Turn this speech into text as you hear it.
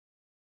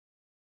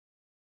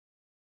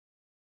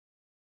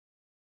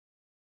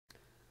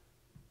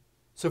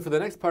So for the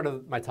next part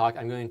of my talk,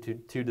 I'm going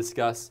to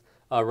discuss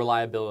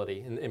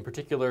reliability. In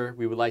particular,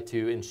 we would like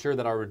to ensure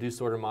that our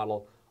reduced order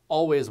model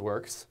always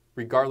works,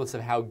 regardless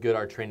of how good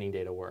our training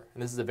data were.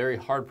 And this is a very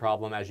hard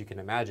problem, as you can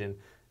imagine,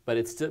 but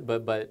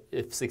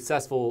if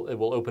successful, it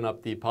will open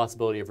up the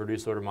possibility of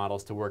reduced order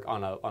models to work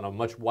on a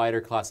much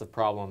wider class of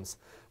problems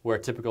where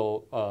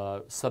typical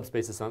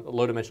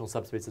low-dimensional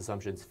subspace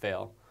assumptions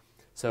fail.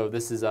 So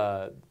this is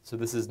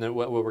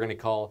what we're going to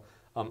call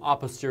a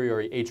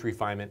posteriori H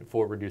refinement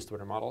for reduced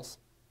order models.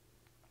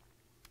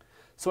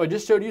 So I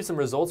just showed you some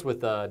results with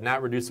the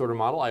NAT reduced order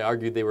model. I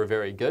argued they were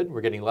very good.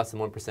 We're getting less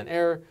than 1%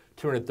 error,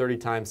 230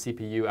 times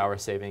CPU hour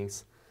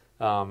savings.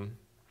 And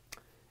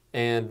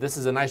this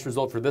is a nice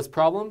result for this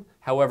problem.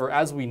 However,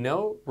 as we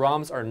know,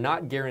 ROMs are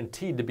not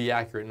guaranteed to be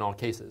accurate in all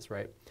cases,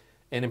 right?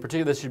 And in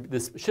particular,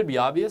 this should be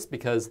obvious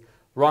because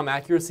ROM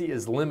accuracy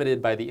is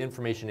limited by the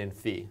information in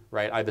phi,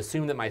 right? I've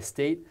assumed that my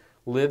state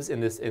lives in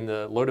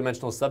the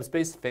low-dimensional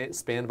subspace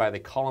spanned by the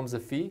columns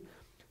of phi.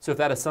 So if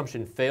that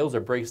assumption fails or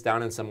breaks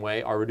down in some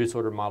way, our reduced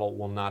order model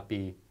will not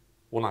be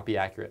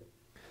accurate.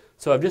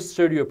 So I've just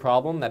showed you a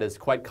problem that is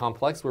quite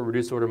complex where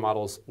reduced order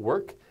models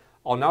work.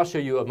 I'll now show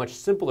you a much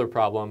simpler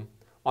problem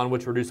on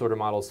which reduced order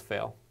models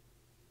fail.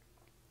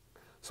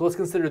 So let's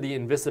consider the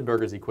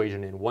Invissenberger's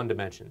equation in one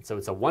dimension. So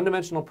it's a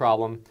one-dimensional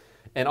problem,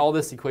 and all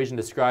this equation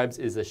describes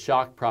is a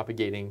shock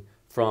propagating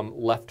from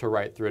left to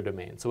right through a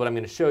domain. So what I'm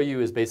going to show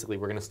you is basically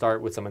we're going to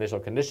start with some initial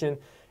condition,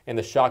 and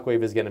the shock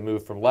wave is going to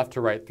move from left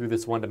to right through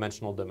this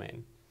one-dimensional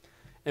domain.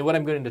 And what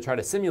I'm going to try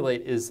to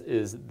simulate is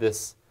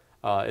this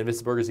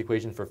Invissenberger's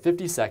equation for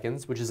 50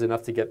 seconds, which is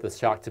enough to get the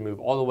shock to move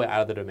all the way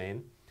out of the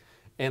domain.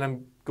 And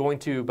I'm going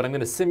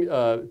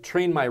to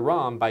train my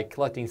ROM by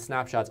collecting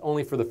snapshots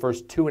only for the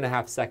first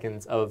 2.5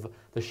 seconds of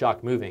the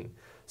shock moving.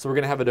 So we're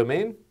going to have a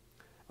domain.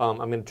 I'm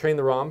going to train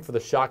the ROM for the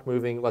shock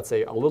moving, let's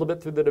say, a little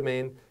bit through the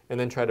domain, and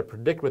then try to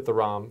predict with the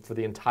ROM for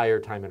the entire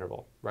time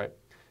interval, right?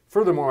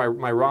 Furthermore,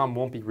 my ROM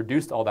won't be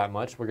reduced all that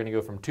much. We're going to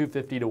go from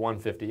 250 to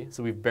 150,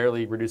 so we've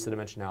barely reduced the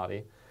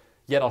dimensionality.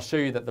 Yet I'll show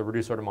you that the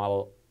reduced order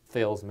model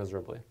fails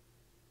miserably.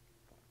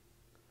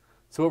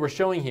 So what we're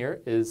showing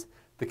here is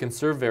the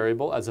conserved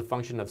variable as a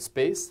function of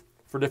space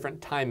for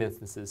different time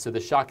instances. So the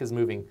shock is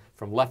moving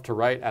from left to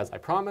right as I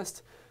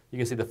promised. You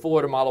can see the full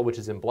order model, which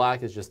is in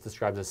black, is just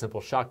describes a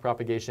simple shock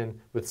propagation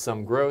with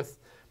some growth.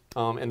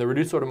 And the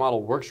reduced order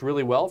model works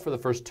really well for the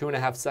first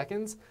 2.5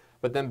 seconds,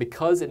 but then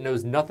because it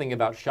knows nothing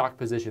about shock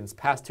positions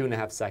past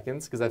 2.5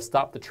 seconds, because I've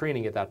stopped the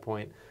training at that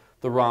point,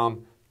 the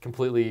ROM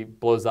completely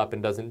blows up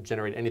and doesn't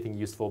generate anything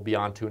useful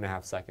beyond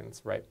 2.5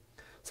 seconds, right?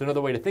 So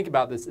another way to think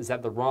about this is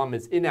that the ROM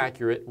is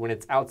inaccurate when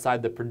it's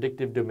outside the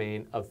predictive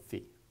domain of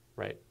phi,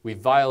 right? We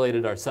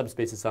violated our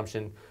subspace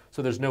assumption,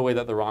 so there's no way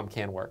that the ROM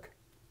can work.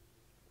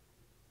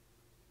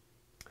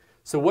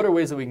 So what are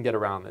ways that we can get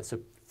around this? So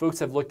folks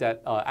have looked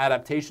at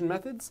adaptation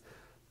methods,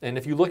 and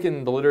if you look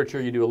in the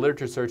literature, you do a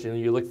literature search and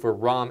you look for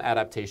ROM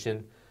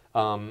adaptation,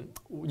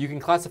 you can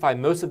classify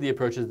most of the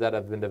approaches that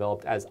have been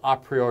developed as a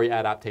priori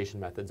adaptation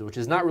methods, which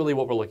is not really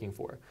what we're looking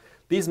for.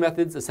 These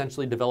methods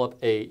essentially develop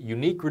a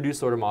unique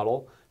reduced order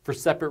model for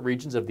separate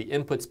regions of the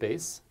input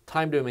space,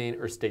 time domain,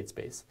 or state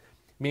space,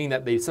 meaning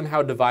that they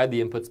somehow divide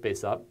the input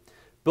space up,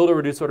 build a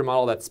reduced order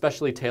model that's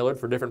specially tailored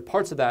for different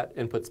parts of that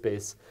input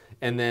space,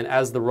 and then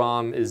as the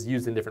ROM is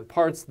used in different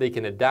parts, they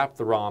can adapt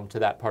the ROM to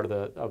that part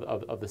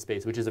of the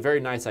space, which is a very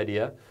nice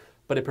idea,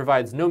 but it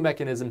provides no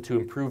mechanism to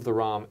improve the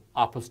ROM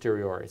a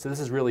posteriori. So this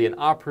is really an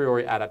a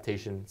priori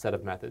adaptation set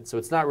of methods. So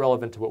it's not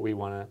relevant to what we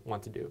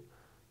want to do,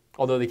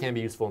 although they can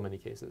be useful in many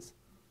cases.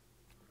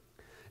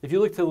 If you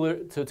look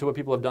to what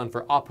people have done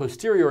for a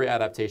posteriori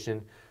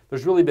adaptation,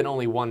 there's really been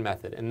only one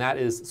method, and that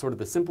is sort of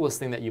the simplest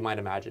thing that you might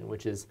imagine,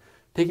 which is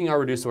taking our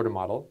reduced order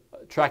model,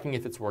 tracking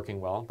if it's working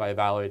well by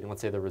evaluating,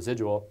 let's say, the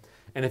residual,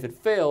 and if it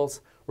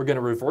fails, we're going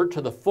to revert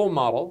to the full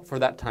model for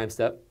that time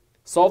step,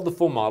 solve the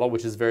full model,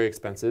 which is very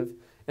expensive,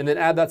 and then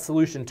add that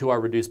solution to our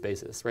reduced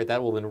basis, right?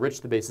 That will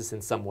enrich the basis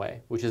in some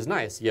way, which is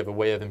nice. You have a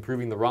way of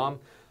improving the ROM,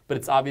 but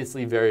it's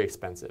obviously very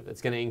expensive.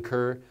 It's going to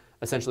incur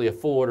essentially a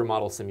full order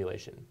model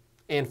simulation.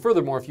 And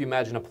furthermore, if you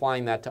imagine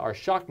applying that to our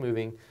shock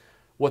moving,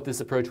 what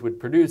this approach would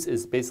produce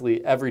is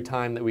basically every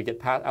time that we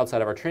get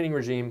outside of our training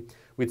regime,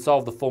 we'd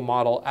solve the full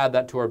model, add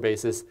that to our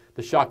basis,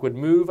 the shock would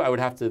move,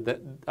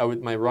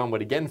 my ROM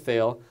would again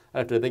fail,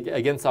 I'd have to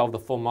again solve the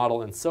full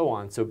model, and so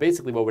on. So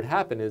basically what would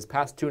happen is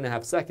past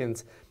 2.5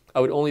 seconds, I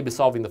would only be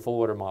solving the full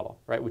order model,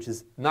 right? Which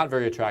is not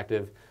very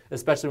attractive,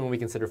 especially when we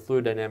consider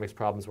fluid dynamics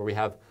problems where we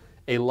have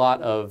a lot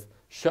of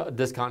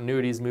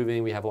discontinuities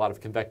moving, we have a lot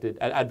of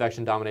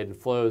advection dominated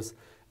flows,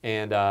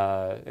 and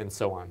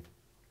so on.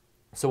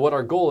 So what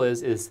our goal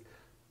is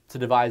to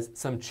devise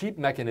some cheap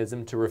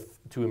mechanism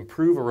to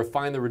improve or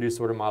refine the reduced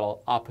order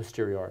model a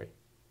posteriori.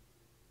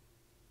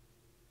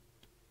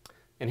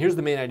 And here's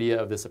the main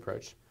idea of this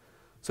approach.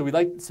 So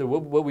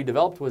what we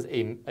developed was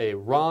a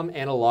ROM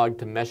analog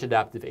to mesh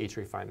adaptive H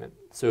refinement.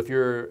 So if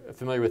you're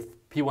familiar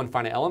with P1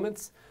 finite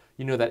elements,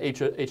 you know that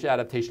H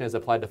adaptation as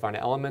applied to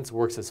finite elements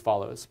works as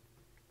follows.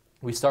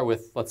 We start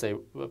with, let's say,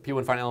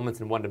 P1 finite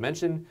elements in one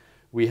dimension.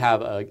 we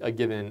have a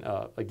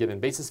given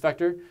basis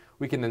vector.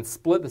 We can then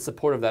split the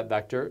support of that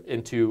vector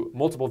into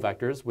multiple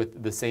vectors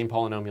with the same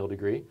polynomial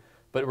degree,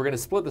 but we're going to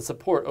split the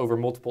support over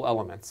multiple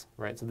elements,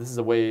 right? So this is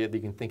a way that you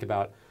can think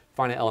about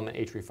finite element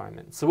H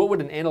refinement. So what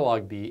would an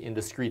analog be in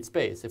discrete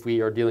space if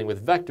we are dealing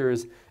with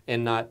vectors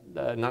and not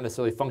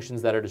necessarily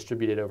functions that are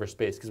distributed over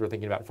space, because we're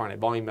thinking about finite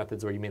volume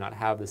methods where you may not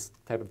have this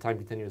type of time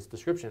continuous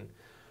description.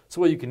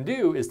 So what you can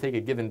do is take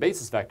a given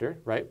basis vector,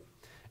 right?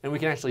 And we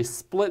can actually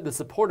split the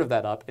support of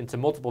that up into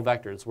multiple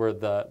vectors where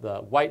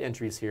the white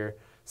entries here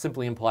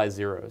simply imply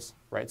zeros,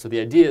 right? So the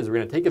idea is we're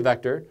going to take a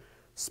vector,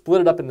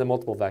 split it up into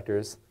multiple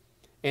vectors,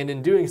 and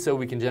in doing so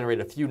we can generate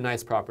a few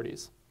nice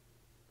properties,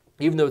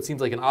 even though it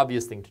seems like an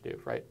obvious thing to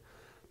do, right?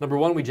 Number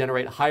one, we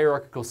generate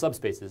hierarchical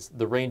subspaces.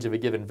 The range of a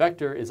given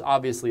vector is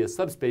obviously a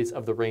subspace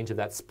of the range of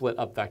that split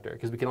up vector,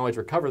 because we can always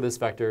recover this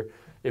vector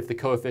if the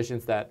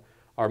coefficients that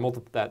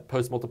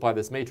post-multiply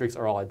this matrix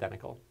are all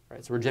identical,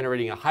 right? So we're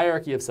generating a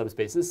hierarchy of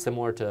subspaces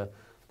similar to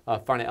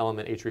finite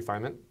element H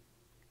refinement.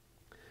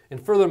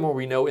 And furthermore,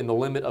 we know in the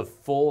limit of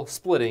full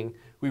splitting,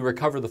 we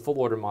recover the full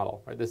order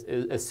model, right? This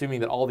is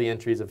assuming that all the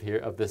entries of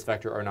this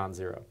vector are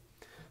non-zero.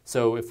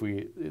 So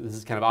this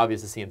is kind of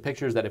obvious to see in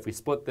pictures that if we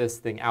split this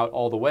thing out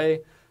all the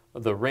way,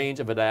 the range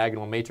of a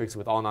diagonal matrix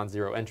with all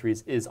non-zero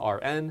entries is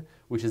Rn,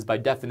 which is by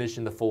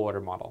definition the full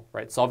order model,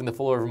 right? Solving the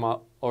full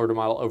order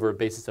model over a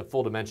basis of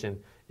full dimension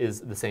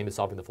is the same as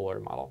solving the full order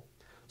model.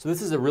 So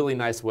this is a really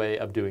nice way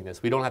of doing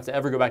this. We don't have to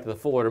ever go back to the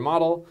full order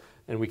model,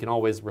 and we can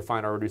always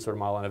refine our reduced order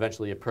model and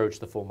eventually approach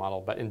the full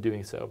model in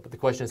doing so. But the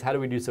question is, how do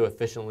we do so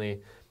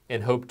efficiently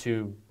and hope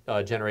to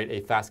generate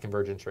a fast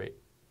convergence rate?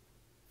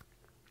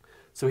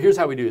 So here's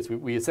how we do this.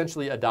 We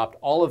essentially adopt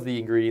all of the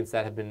ingredients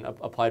that have been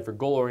applied for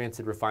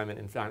goal-oriented refinement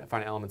in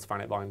finite elements,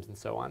 finite volumes, and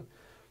so on.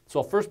 So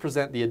I'll first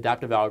present the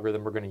adaptive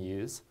algorithm we're going to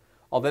use.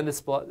 I'll then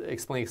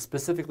explain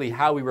specifically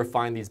how we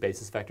refine these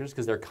basis vectors,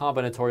 because there are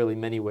combinatorially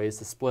many ways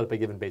to split up a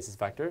given basis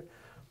vector.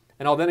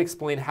 And I'll then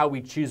explain how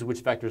we choose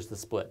which vectors to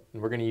split.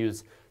 And we're going to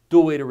use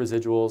dual-weighted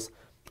residuals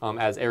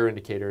as error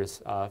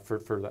indicators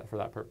for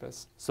that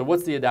purpose. So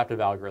what's the adaptive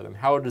algorithm?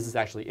 How does this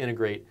actually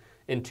integrate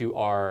into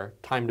our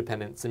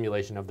time-dependent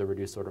simulation of the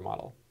reduced order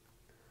model?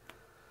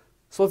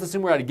 So let's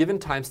assume we're at a given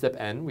time step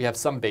n. We have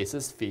some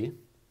basis, phi.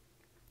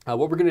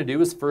 What we're going to do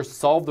is first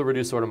solve the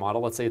reduced order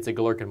model. Let's say it's a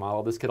Galerkin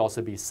model. This could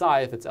also be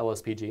psi if it's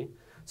LSPG.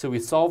 So we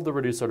solve the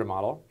reduced order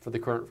model for the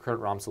current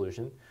ROM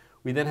solution.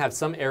 We then have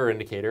some error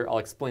indicator. I'll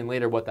explain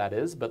later what that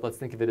is, but let's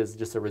think of it as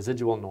just a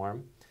residual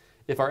norm.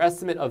 If our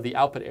estimate of the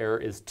output error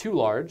is too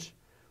large,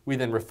 we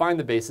then refine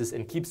the basis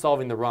and keep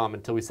solving the ROM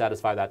until we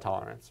satisfy that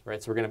tolerance,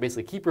 right? So we're going to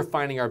basically keep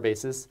refining our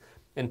basis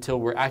until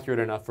we're accurate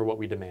enough for what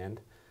we demand.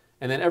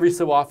 And then every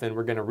so often,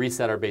 we're going to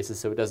reset our basis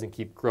so it doesn't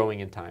keep growing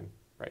in time,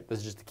 right? This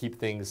is just to keep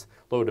things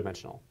low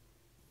dimensional.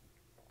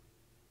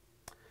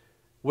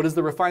 What does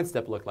the refined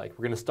step look like?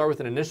 We're going to start with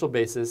an initial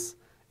basis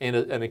and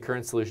a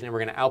current solution, and we're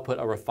going to output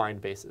a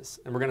refined basis.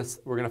 And we're going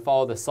to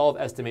follow the solve,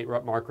 estimate,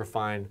 mark,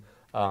 refine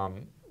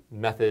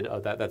method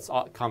that's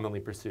commonly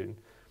pursued.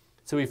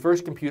 So we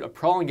first compute a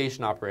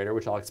prolongation operator,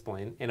 which I'll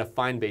explain, and a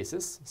fine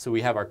basis. So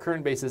we have our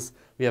current basis.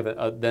 We have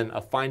then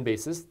a fine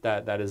basis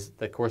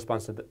that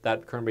corresponds to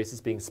that current basis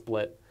being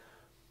split.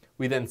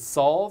 We then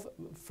solve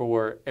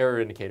for error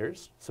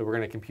indicators. So we're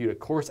going to compute a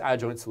coarse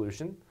adjoint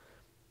solution.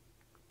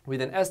 We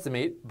then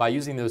estimate by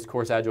using those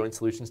coarse adjoint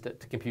solutions to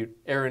compute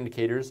error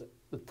indicators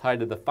tied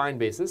to the fine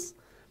basis.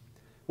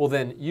 We'll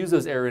then use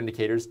those error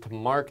indicators to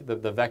mark the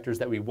vectors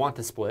that we want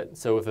to split.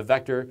 So if a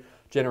vector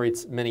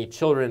generates many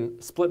children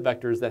split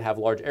vectors that have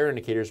large error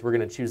indicators, we're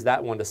going to choose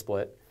that one to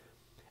split.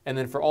 And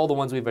then for all the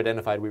ones we've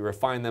identified, we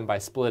refine them by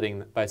splitting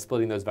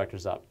those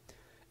vectors up.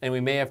 And we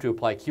may have to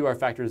apply QR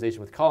factorization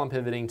with column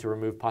pivoting to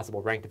remove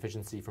possible rank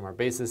deficiency from our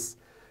basis.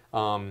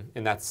 And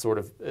that's sort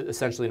of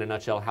essentially in a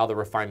nutshell how the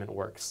refinement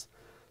works.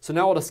 So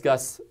now we'll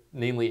discuss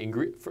namely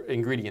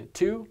ingredient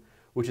 2,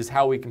 which is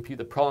how we compute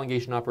the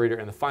prolongation operator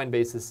and the fine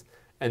basis.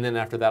 And then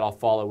after that, I'll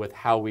follow with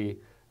how we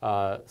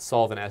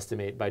solve and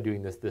estimate by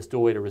doing this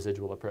dual-weighted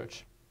residual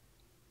approach.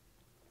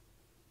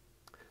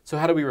 So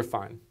how do we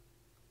refine?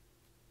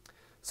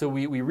 So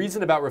we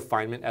reason about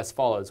refinement as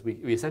follows. We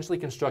essentially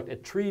construct a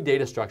tree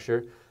data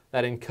structure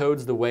that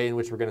encodes the way in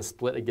which we're going to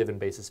split a given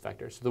basis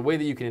vector. So the way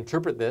that you can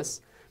interpret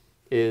this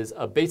is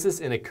a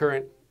basis at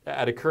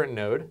a current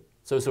node.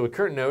 So a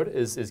current node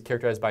is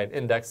characterized by an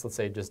index, let's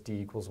say just d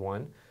equals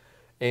 1.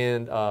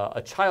 And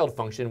a child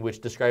function which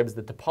describes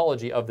the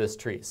topology of this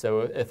tree.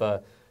 So if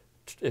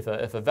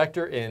a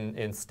vector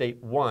in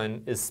state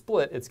 1 is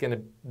split, it's going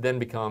to then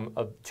become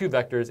 2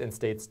 vectors in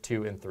states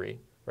 2 and 3.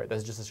 Right?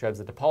 That just describes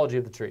the topology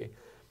of the tree.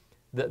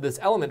 This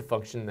element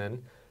function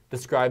then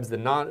describes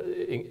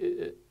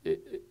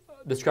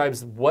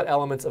describes what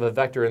elements of a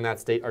vector in that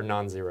state are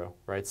non-zero.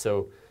 Right?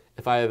 So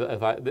if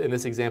in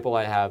this example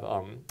I have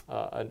a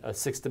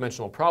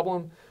 6-dimensional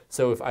problem.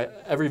 So if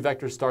every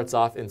vector starts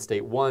off in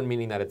state 1,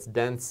 meaning that it's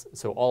dense,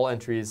 so all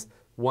entries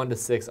 1 to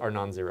 6 are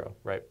non-zero,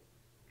 right?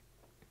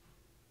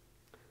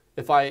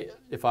 If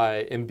I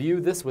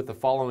imbue this with the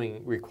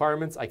following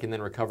requirements, I can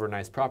then recover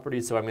nice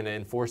properties. So I'm going to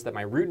enforce that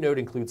my root node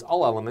includes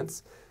all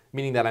elements,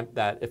 meaning that I'm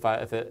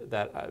going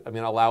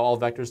to allow all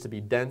vectors to be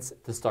dense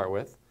to start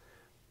with.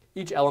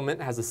 Each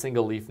element has a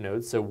single leaf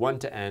node, so 1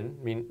 to n,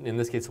 I mean in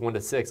this case 1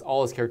 to 6,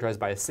 all is characterized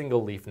by a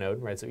single leaf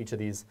node, right? So each of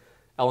these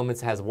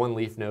elements has one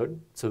leaf node.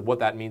 So what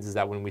that means is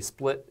that when we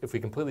split, if we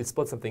completely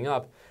split something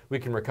up, we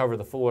can recover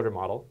the full order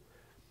model.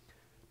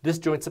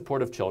 Disjoint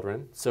support of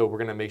children, so we're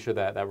going to make sure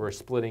that we're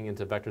splitting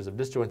into vectors of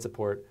disjoint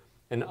support,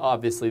 and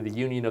obviously the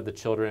union of the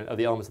children, of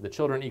the elements of the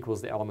children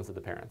equals the elements of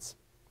the parents.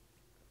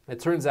 It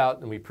turns out,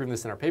 and we've proven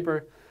this in our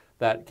paper,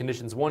 that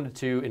conditions 1 to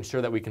 2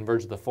 ensure that we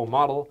converge to the full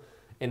model,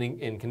 and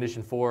in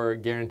condition 4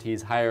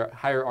 guarantees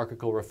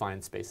hierarchical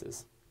refined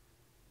spaces.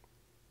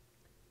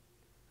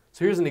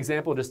 So here's an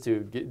example just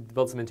to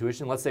build some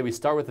intuition. Let's say we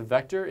start with a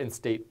vector in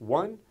state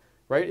 1,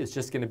 right? It's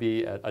just going to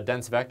be a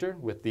dense vector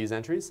with these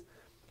entries.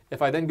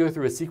 If I then go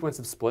through a sequence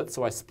of splits,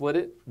 so I split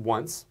it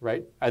once,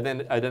 right? I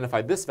then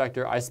identify this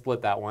vector, I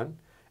split that one,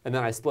 and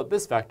then I split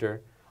this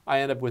vector, I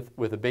end up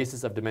with a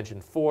basis of dimension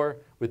 4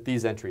 with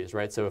these entries,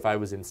 right? So if I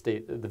was in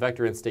the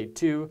vector in state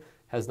 2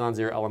 has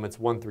non-zero elements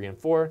 1, 3, and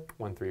 4,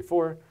 1, 3,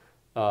 4.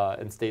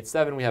 In state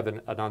 7, we have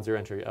a non-zero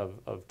entry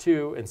of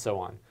 2, and so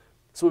on.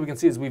 So what we can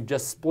see is we've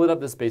just split up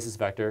this basis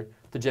vector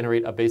to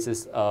generate a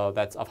basis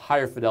that's of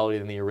higher fidelity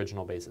than the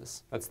original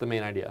basis. That's the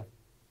main idea.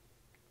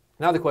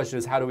 Now the question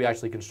is, how do we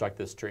actually construct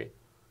this tree?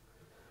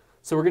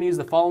 So we're going to use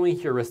the following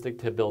heuristic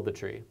to build the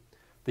tree.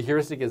 The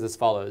heuristic is as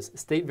follows.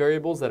 State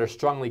variables that are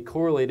strongly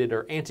correlated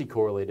or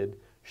anti-correlated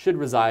should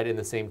reside in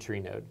the same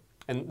tree node.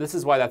 And this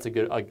is why that's a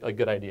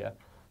good idea.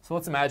 So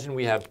let's imagine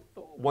we have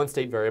one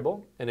state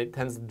variable, and it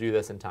tends to do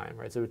this in time,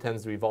 right? So it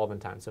tends to evolve in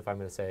time. So if I'm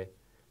going to say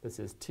this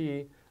is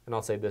t, and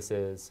I'll say this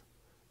is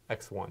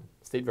x1,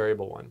 state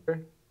variable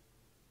 1.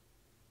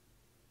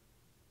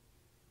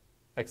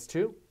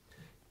 x2.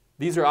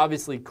 These are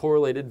obviously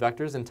correlated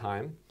vectors in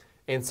time.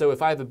 And so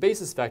if I have a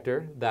basis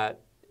vector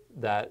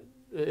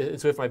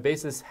so if my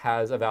basis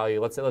has a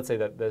value, let's say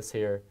that this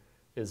here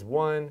is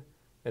 1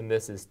 and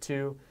this is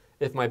 2.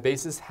 If my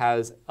basis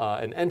has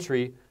an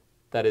entry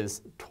that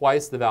is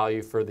twice the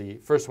value for the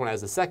first one as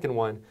the second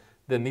one,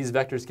 then these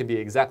vectors can be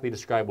exactly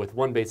described with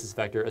one basis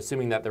vector,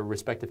 assuming that their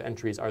respective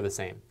entries are the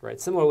same, right?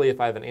 Similarly, if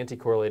I have an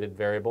anti-correlated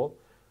variable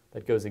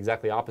that goes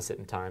exactly opposite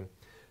in time,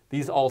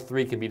 these all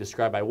three can be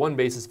described by one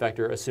basis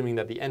vector, assuming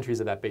that the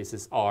entries of that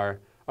basis are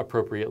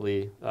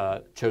appropriately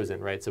chosen,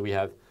 right? So we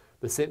have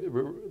the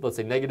same, let's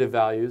say negative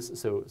values.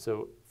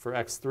 So for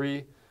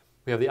x3,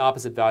 we have the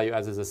opposite value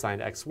as is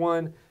assigned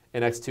x1,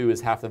 and x2 is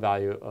half the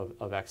value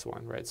of x1,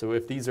 right? So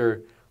if these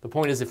are, the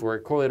point is if we're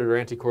correlated or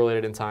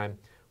anti-correlated in time,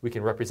 we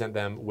can represent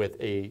them with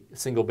a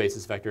single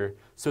basis vector.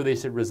 So they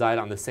should reside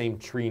on the same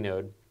tree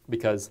node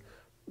because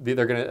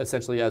they're going to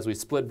essentially, as we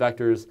split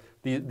vectors,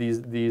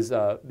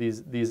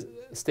 these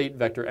state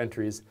vector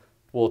entries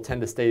will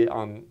tend to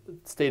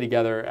stay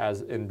together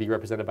and be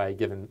represented by a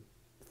given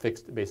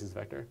fixed basis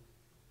vector.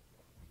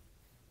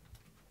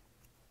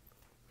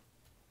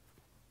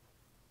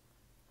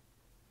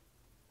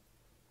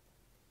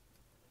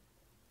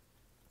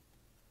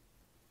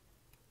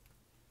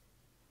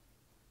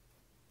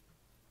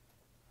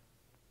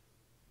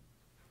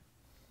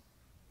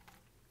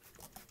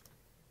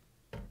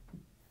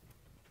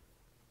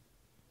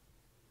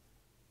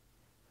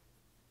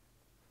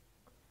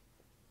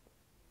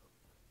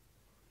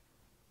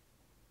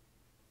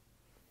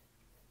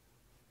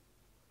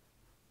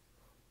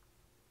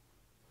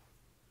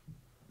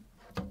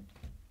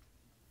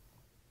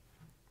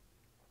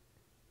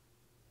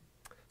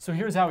 So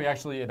here's how we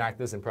actually enact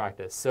this in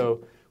practice.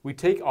 So we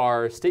take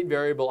our state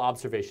variable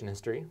observation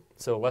history.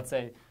 So let's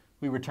say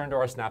we return to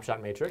our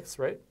snapshot matrix,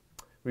 right?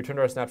 We return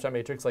to our snapshot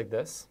matrix like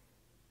this.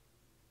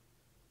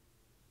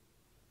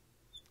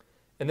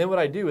 And then what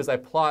I do is I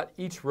plot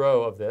each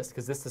row of this,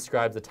 because this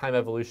describes the time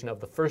evolution of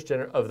the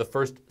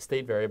first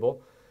state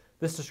variable.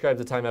 This describes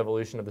the time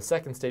evolution of the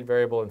second state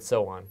variable, and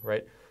so on,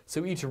 right?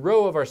 So each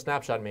row of our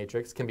snapshot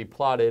matrix can be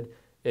plotted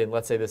in,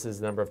 let's say this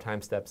is the number of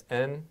time steps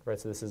n, right?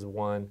 So this is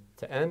 1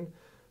 to n.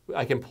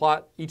 I can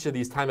plot each of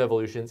these time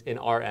evolutions in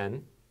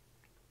Rn.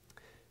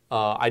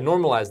 I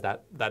normalize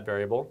that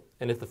variable,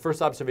 and if the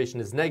first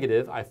observation is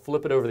negative, I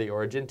flip it over the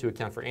origin to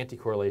account for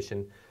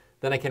anti-correlation.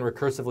 Then I can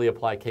recursively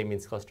apply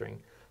k-means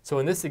clustering. So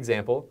in this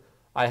example,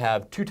 I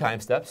have 2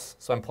 time steps,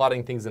 so I'm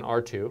plotting things in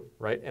R2,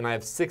 right? And I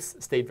have 6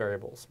 state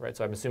variables, right?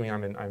 So I'm assuming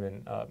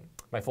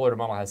my full order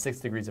model has 6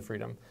 degrees of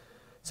freedom.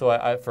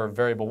 So for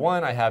variable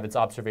 1, I have its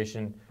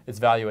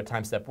value at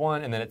time step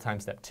 1, and then at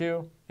time step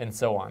 2, and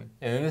so on.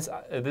 And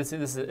this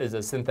is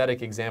a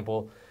synthetic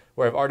example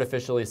where I've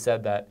artificially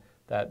said that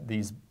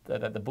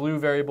the blue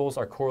variables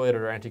are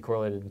correlated or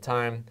anti-correlated in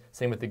time,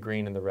 same with the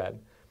green and the red.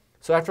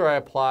 So after I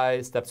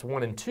apply steps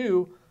 1 and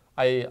 2,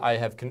 I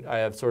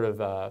have sort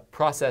of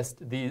processed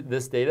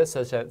this data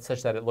such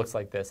that it looks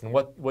like this. And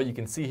what you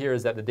can see here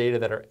is that the data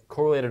that are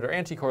correlated or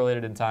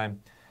anti-correlated in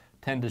time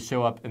tend to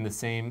show up in the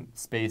same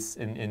space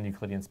in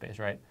Euclidean space,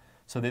 right?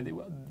 So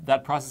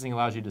that processing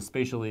allows you to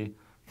spatially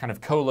kind of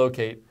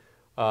co-locate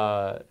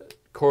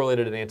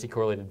correlated and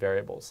anti-correlated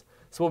variables.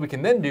 So what we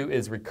can then do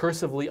is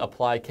recursively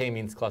apply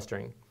k-means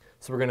clustering.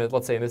 So we're going to,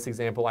 let's say in this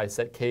example, I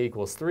set k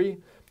equals 3.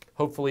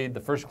 Hopefully the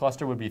first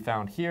cluster would be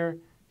found here,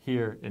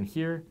 here, and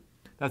here.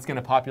 That's going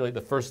to populate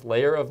the first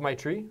layer of my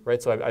tree,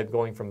 right? So I'm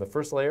going from the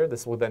first layer.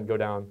 This will then go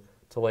down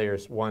to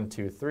layers 1,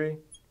 2, 3.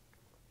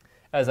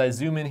 As I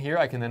zoom in here,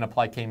 I can then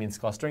apply k-means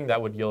clustering.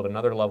 That would yield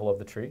another level of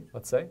the tree,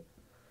 let's say.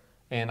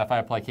 And if I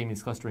apply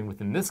k-means clustering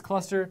within this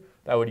cluster,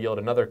 that would yield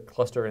another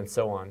cluster and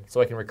so on.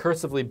 So I can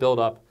recursively build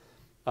up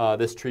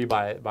this tree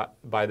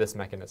by this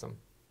mechanism.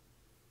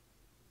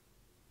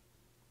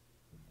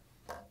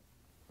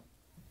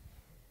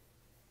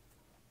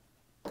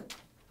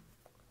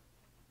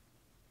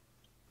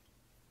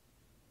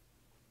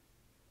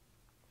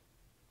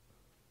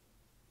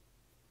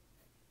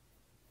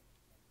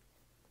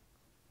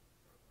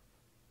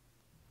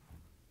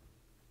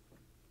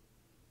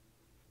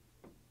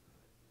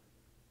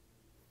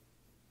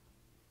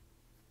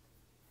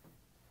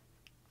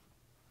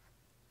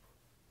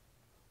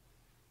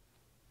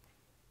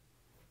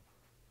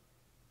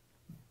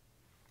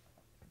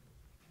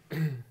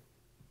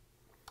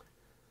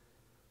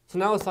 So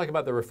now let's talk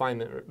about the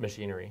refinement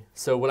machinery.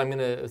 So what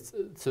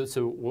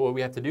what we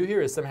have to do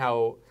here is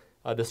somehow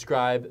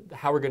describe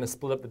how we're going to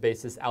split up the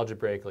basis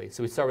algebraically.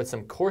 So we start with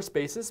some coarse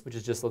basis, which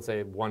is just, let's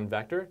say, one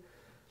vector.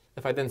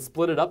 If I then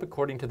split it up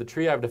according to the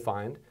tree I've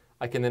defined,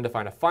 I can then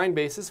define a fine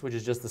basis, which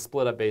is just the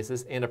split up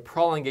basis, and a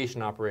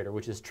prolongation operator,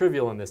 which is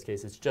trivial in this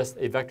case. It's just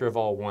a vector of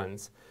all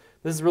ones.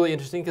 This is really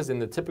interesting because in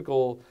the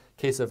typical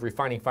case of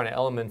refining finite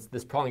elements,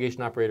 this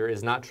prolongation operator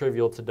is not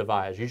trivial to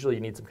devise. Usually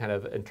you need some kind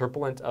of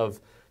interpolant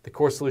of the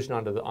coarse solution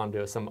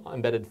onto some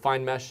embedded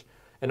fine mesh.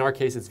 In our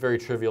case, it's very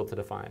trivial to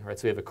define, right?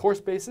 So we have a coarse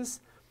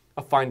basis,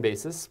 a fine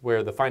basis,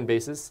 where the fine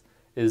basis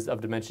is of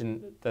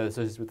dimension that is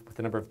associated with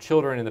the number of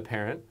children in the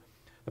parent.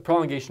 The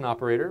prolongation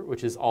operator,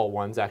 which is all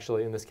ones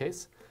actually in this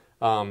case.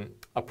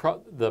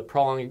 The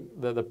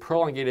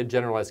prolongated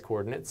generalized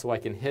coordinate, so I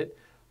can hit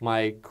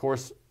my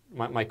coarse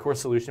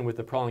solution with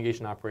the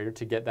prolongation operator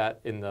to get that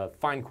in the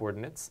fine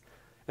coordinates.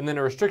 And then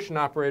a restriction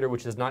operator,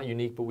 which is not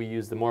unique, but we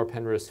use the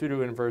Moore-Penrose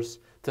pseudo-inverse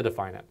to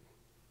define it.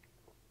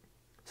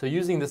 So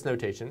using this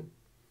notation,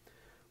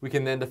 we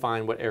can then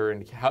define what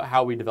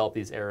how we develop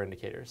these error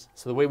indicators.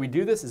 So the way we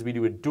do this is we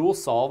do a dual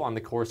solve on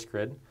the coarse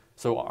grid,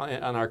 so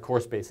on our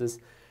coarse basis,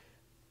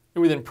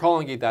 and we then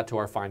prolongate that to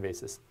our fine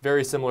basis.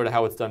 Very similar to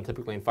how it's done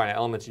typically in finite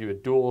elements. You do a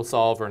dual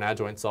solve or an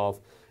adjoint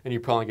solve, and you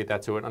prolongate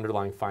that to an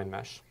underlying fine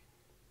mesh.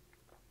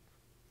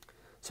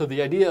 So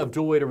the idea of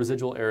dual-weighted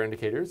residual error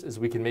indicators is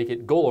we can make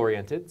it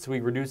goal-oriented, so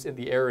we reduce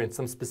the error in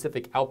some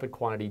specific output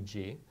quantity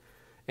g,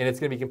 and it's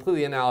going to be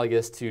completely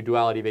analogous to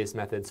duality-based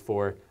methods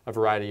for a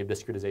variety of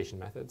discretization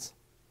methods.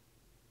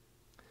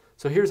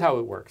 So here's how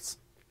it works.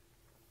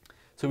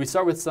 So we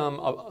start with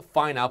some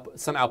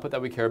output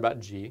that we care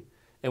about g,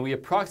 and we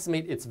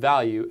approximate its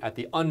value at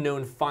the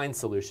unknown fine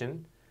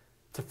solution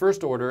to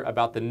first order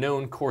about the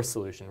known coarse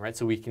solution, right?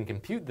 So we can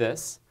compute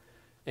this,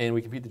 and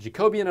we compute the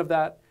Jacobian of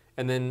that.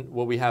 And then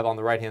what we have on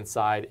the right-hand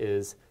side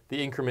is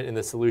the increment in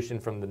the solution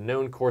from the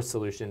known coarse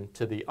solution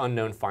to the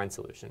unknown fine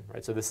solution,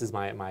 right? So this is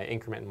my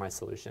increment in my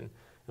solution.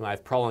 And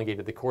I've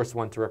prolongated the coarse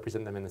one to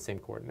represent them in the same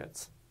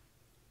coordinates.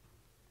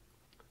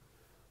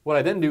 What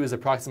I then do is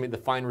approximate the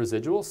fine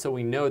residual. So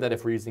we know that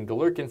if we're using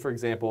Galerkin, for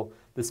example,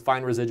 this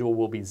fine residual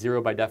will be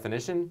 0 by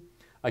definition.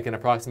 I can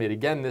approximate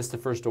again this to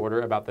first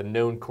order about the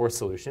known coarse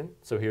solution.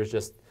 So here's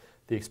just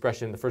the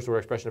expression, the first order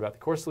expression about the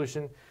coarse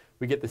solution.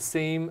 We get the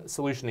same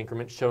solution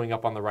increment showing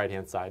up on the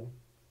right-hand side.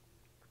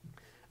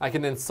 I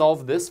can then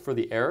solve this for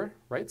the error,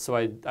 right? So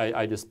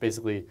I just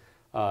basically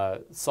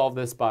solve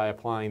this by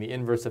applying the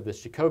inverse of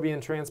this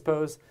Jacobian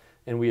transpose,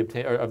 and we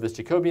obtain, or of this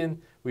Jacobian,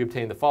 we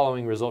obtain the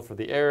following result for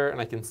the error,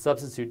 and I can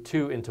substitute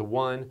 2 into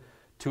 1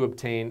 to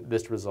obtain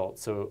this result.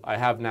 So I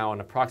have now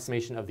an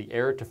approximation of the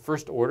error to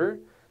first order,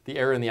 the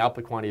error in the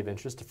output quantity of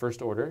interest to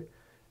first order,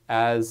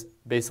 as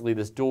basically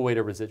this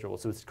dual-weighted residual.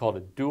 So it's called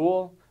a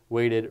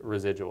dual-weighted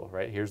residual,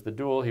 right? Here's the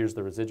dual, here's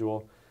the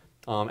residual.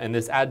 And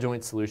this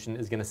adjoint solution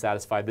is going to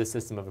satisfy this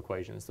system of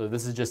equations. So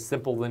this is just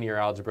simple linear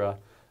algebra.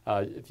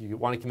 If you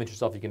want to convince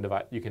yourself,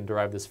 you can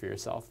derive this for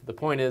yourself. The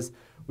point is,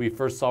 we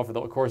first solve for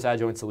the coarse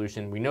adjoint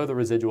solution. We know the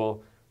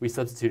residual. We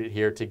substitute it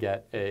here to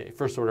get a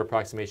first-order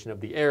approximation of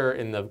the error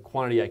in the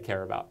quantity I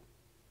care about.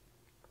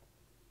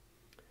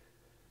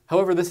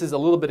 However, this is a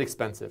little bit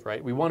expensive,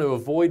 right? We want to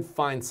avoid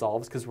fine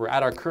solves because we're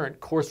at our current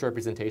coarse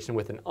representation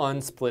with an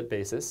unsplit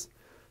basis.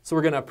 So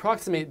we're going to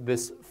approximate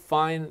this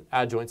fine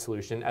adjoint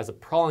solution as a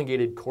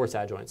prolongated coarse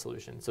adjoint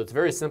solution. So it's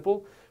very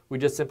simple. We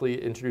just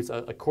simply introduce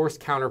a coarse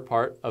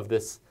counterpart of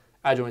this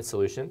adjoint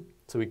solution.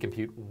 So we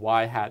compute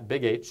y hat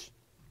big H.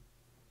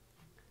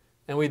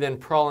 And we then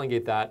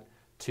prolongate that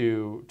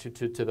to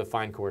the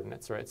fine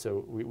coordinates, right?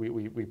 So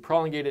we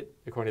prolongate it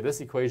according to this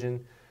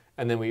equation,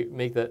 and then we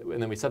make that,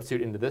 and then we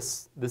substitute into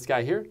this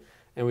guy here,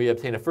 and we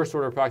obtain a first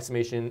order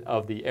approximation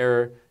of the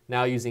error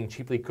now using a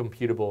cheaply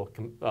computable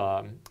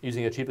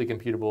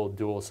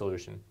dual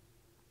solution.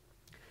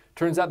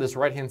 Turns out this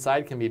right-hand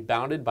side can be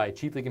bounded by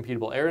cheaply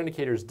computable error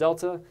indicators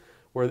delta,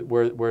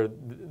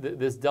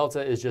 this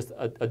delta is just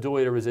a dual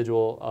eta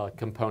residual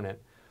component.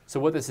 So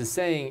what this is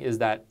saying is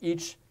that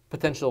each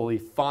potentially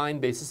fine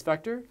basis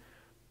vector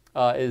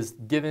is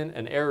given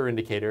an error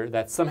indicator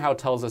that somehow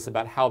tells us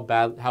about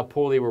how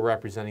poorly we're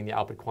representing the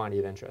output quantity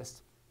of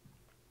interest.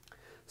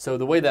 So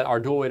the way that our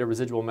dual eta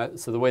residual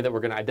the way that we're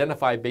going to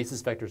identify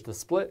basis vectors to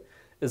split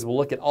is we'll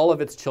look at all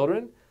of its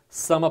children,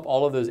 sum up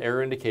all of those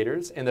error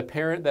indicators, and the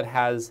parent that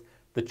has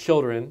the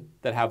children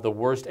that have the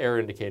worst error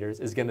indicators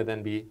is going to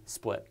then be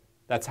split.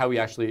 That's how we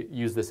actually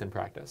use this in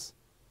practice.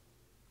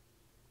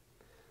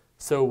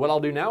 So what I'll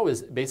do now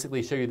is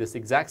basically show you this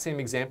exact same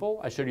example.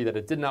 I showed you that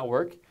it did not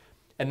work,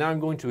 and now I'm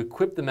going to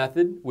equip the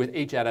method with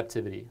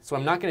H-adaptivity. So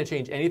I'm not going to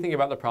change anything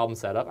about the problem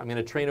setup. I'm going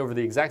to train over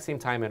the exact same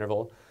time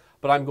interval,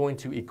 but I'm going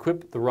to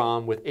equip the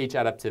ROM with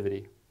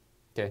H-adaptivity.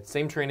 Okay,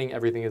 same training,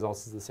 everything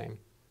else is the same.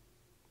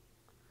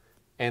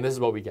 And this is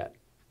what we get.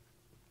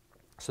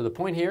 So the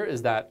point here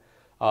is that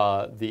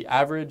the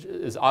average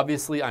is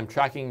obviously I'm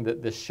tracking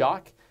the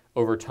shock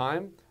over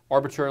time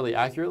arbitrarily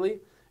accurately.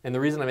 And the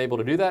reason I'm able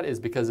to do that is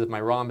because if my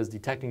ROM is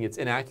detecting it's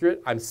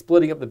inaccurate, I'm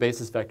splitting up the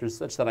basis vectors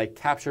such that I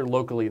capture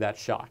locally that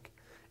shock.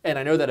 And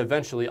I know that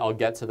eventually I'll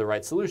get to the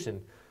right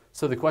solution.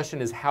 So the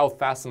question is, how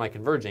fast am I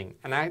converging?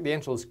 And the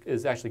answer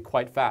is actually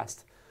quite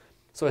fast.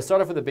 So I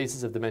start off with a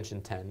basis of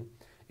dimension 10.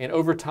 And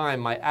over time,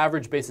 my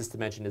average basis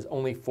dimension is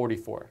only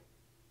 44.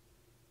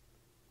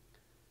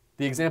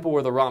 The example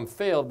where the ROM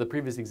failed, the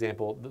previous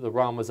example, the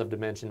ROM was of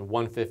dimension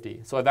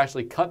 150. So I've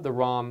actually cut the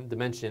ROM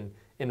dimension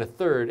in a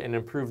third and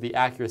improved the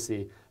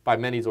accuracy by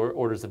many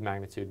orders of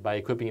magnitude by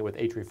equipping it with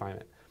H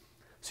refinement.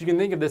 So you can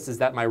think of this as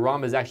that my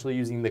ROM is actually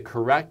using the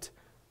correct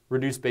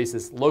reduced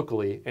basis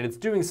locally, and it's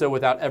doing so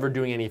without ever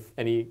doing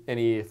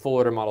any full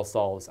order model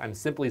solves. I'm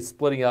simply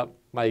splitting up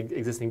my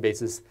existing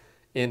basis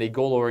in a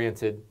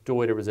goal-oriented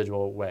dual eta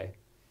residual way.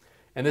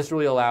 And this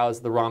really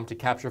allows the ROM to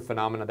capture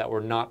phenomena that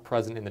were not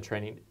present in the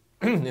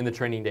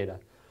training data.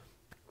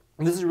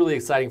 And this is really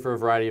exciting for a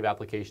variety of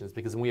applications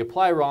because when we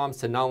apply ROMs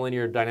to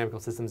nonlinear dynamical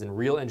systems in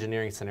real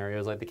engineering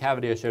scenarios like the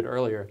cavity I showed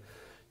earlier,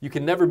 you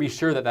can never be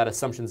sure that that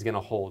assumption is going to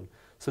hold.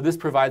 So this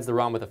provides the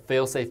ROM with a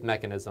fail-safe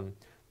mechanism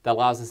that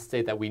allows us to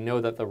state that we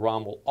know that the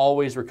ROM will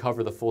always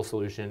recover the full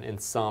solution in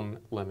some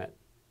limit.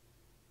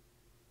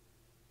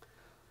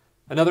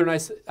 Another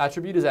nice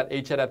attribute is that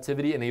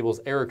H-adaptivity enables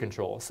error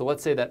control. So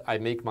let's say that I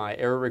make my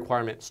error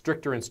requirement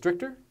stricter and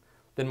stricter,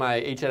 then my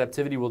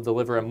H-adaptivity will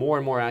deliver a more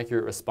and more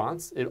accurate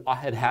response.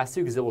 It has to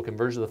because it will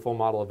converge to the full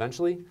model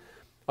eventually.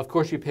 Of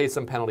course, you pay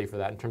some penalty for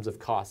that in terms of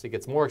cost. It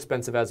gets more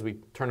expensive as we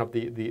turn up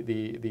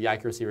the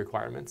accuracy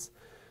requirements.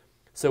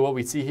 So what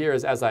we see here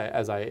is as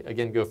I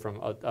again go from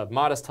a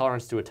modest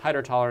tolerance to a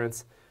tighter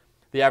tolerance,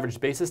 the average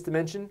basis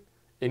dimension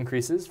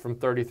increases from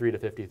 33 to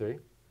 53.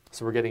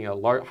 So we're getting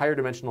a higher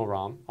dimensional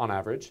ROM on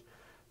average.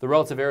 The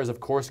relative error is of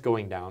course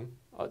going down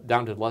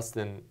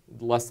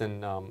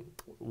to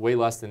way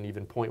less than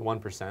even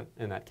 0.1%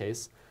 in that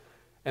case.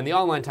 And the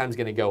online time is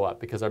going to go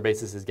up because our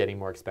basis is getting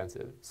more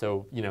expensive.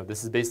 So,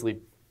 this is basically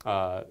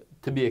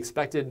to be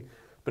expected,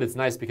 but it's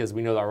nice because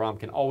we know that our ROM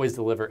can always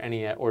deliver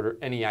any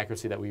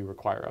accuracy that we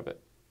require of it.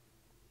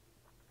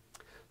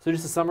 So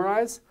just to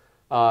summarize,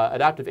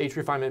 adaptive H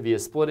refinement via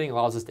splitting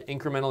allows us to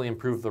incrementally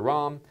improve the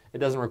ROM. It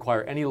doesn't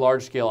require any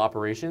large-scale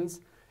operations.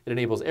 It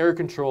enables error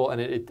control,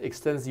 and it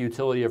extends the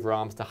utility of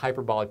ROMs to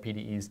hyperbolic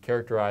PDEs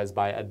characterized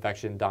by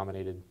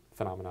advection-dominated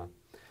phenomena.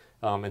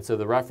 And so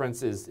the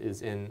reference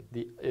is in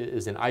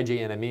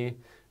IJNME,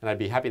 and I'd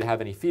be happy to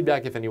have any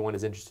feedback if anyone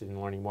is interested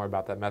in learning more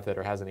about that method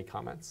or has any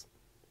comments.